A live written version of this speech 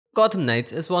Gotham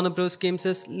Knights is Warner Bros.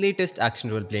 Games' latest action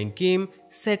role-playing game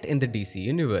set in the DC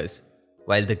universe.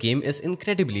 While the game is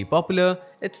incredibly popular,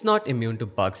 it's not immune to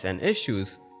bugs and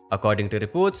issues. According to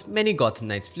reports, many Gotham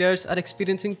Knights players are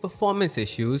experiencing performance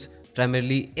issues,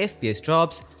 primarily FPS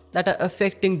drops, that are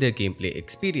affecting their gameplay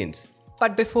experience.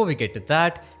 But before we get to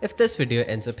that, if this video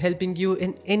ends up helping you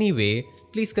in any way,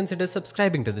 please consider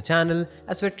subscribing to the channel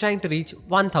as we're trying to reach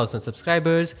 1000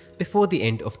 subscribers before the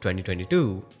end of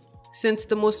 2022. Since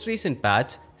the most recent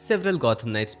patch, several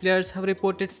Gotham Knights players have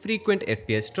reported frequent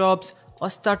FPS drops or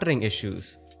stuttering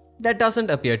issues. There doesn't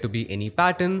appear to be any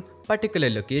pattern, particular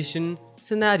location,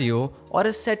 scenario, or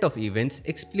a set of events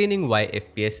explaining why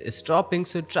FPS is dropping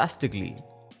so drastically.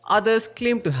 Others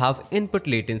claim to have input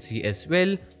latency as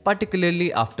well,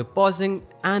 particularly after pausing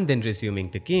and then resuming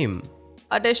the game.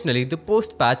 Additionally, the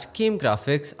post-patch game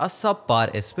graphics are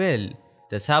subpar as well.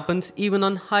 This happens even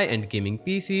on high-end gaming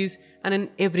PCs and in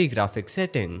every graphic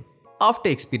setting. After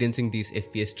experiencing these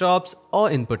FPS drops or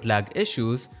input lag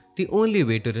issues, the only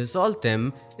way to resolve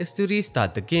them is to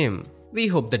restart the game. We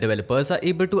hope the developers are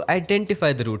able to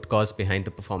identify the root cause behind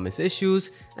the performance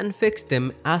issues and fix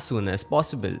them as soon as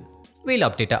possible. We'll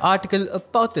update our article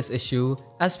about this issue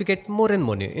as we get more and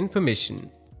more new information.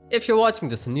 If you're watching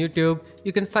this on YouTube,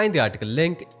 you can find the article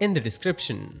link in the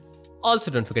description.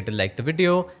 Also, don't forget to like the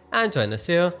video and join us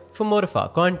here for more of our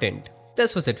content.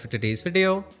 This was it for today's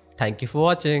video. Thank you for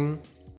watching.